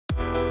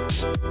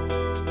At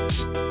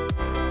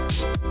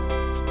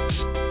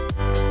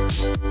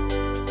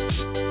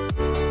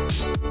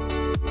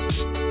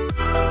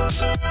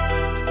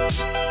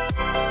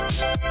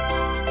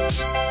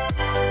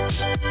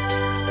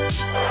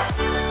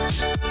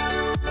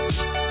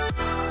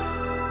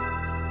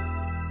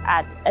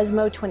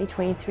ESMO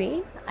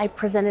 2023, I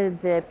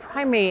presented the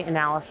primary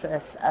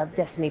analysis of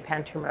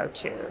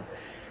DESTINY-PanTumor02.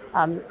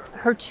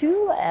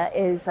 HER2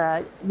 is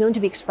known to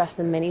be expressed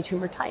in many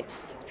tumor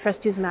types.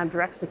 Trastuzumab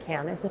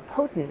deruxtecan is a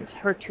potent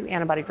HER2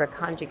 antibody-drug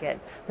conjugate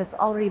that's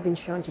already been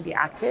shown to be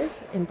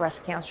active in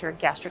breast cancer,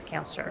 gastric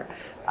cancer,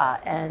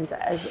 and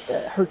as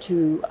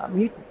HER2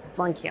 mutant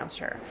lung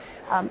cancer.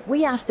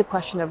 We asked the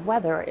question of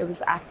whether it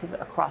was active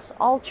across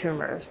all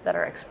tumors that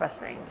are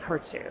expressing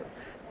HER2.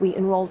 We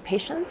enrolled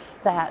patients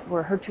that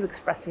were HER2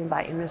 expressing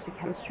by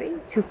immunohistochemistry,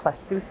 2+,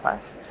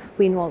 3+.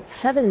 We enrolled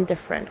 7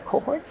 different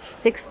cohorts,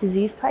 6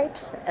 disease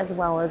types, as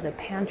well as a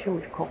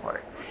pan-tumor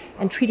cohort,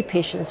 and treated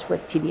patients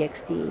with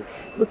T-DXd,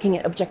 looking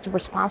at objective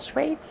response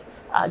rate,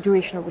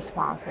 duration of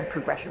response, and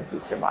progression-free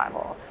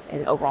survival,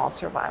 and overall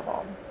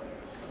survival.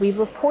 We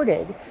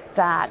reported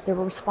that there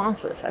were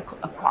responses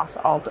across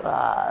all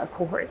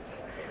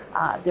cohorts.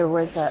 There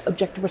was an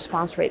objective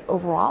response rate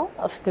overall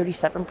of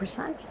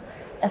 37%,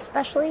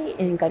 especially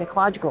in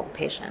gynecological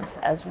patients,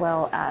 as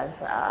well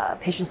as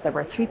patients that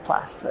were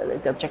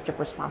 3+. The objective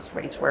response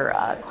rates were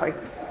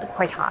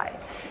quite high.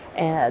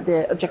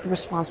 The objective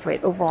response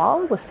rate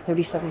overall was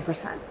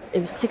 37%. It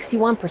was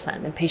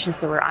 61% in patients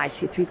that were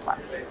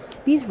IC3+.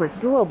 These were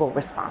durable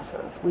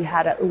responses. We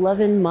had an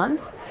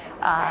 11-month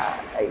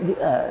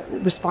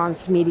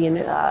response median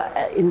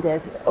in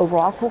the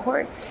overall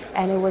cohort,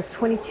 and it was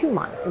 22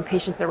 months in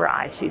patients that were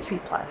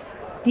IC3+.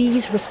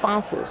 These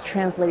responses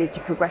translated to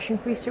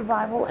progression-free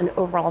survival and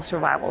overall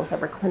survivals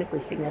that were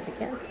clinically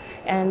significant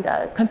and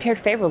compared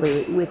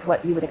favorably with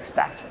what you would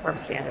expect from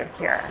standard of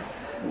care.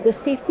 The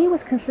safety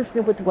was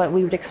consistent with what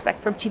we would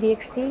expect from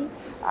T-DXd.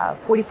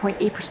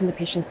 40.8% of the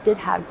patients did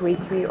have grade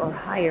 3 or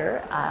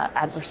higher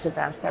adverse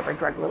events that were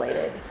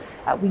drug-related.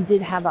 We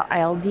did have an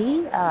ILD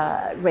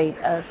rate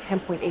of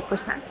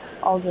 10.8%.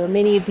 Although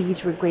many of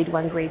these were grade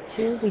 1, grade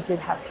 2, we did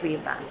have 3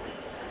 events.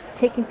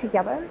 Taken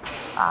together,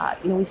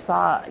 we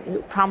saw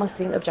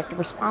promising objective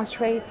response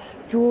rates,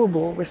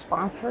 durable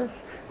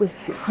responses with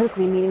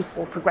clinically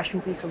meaningful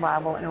progression-free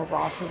survival and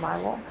overall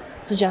survival,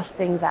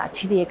 suggesting that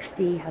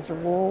T-DXd has a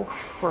role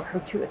for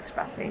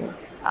HER2-expressing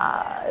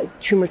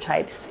tumor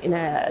types in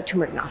a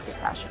tumor-agnostic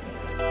fashion.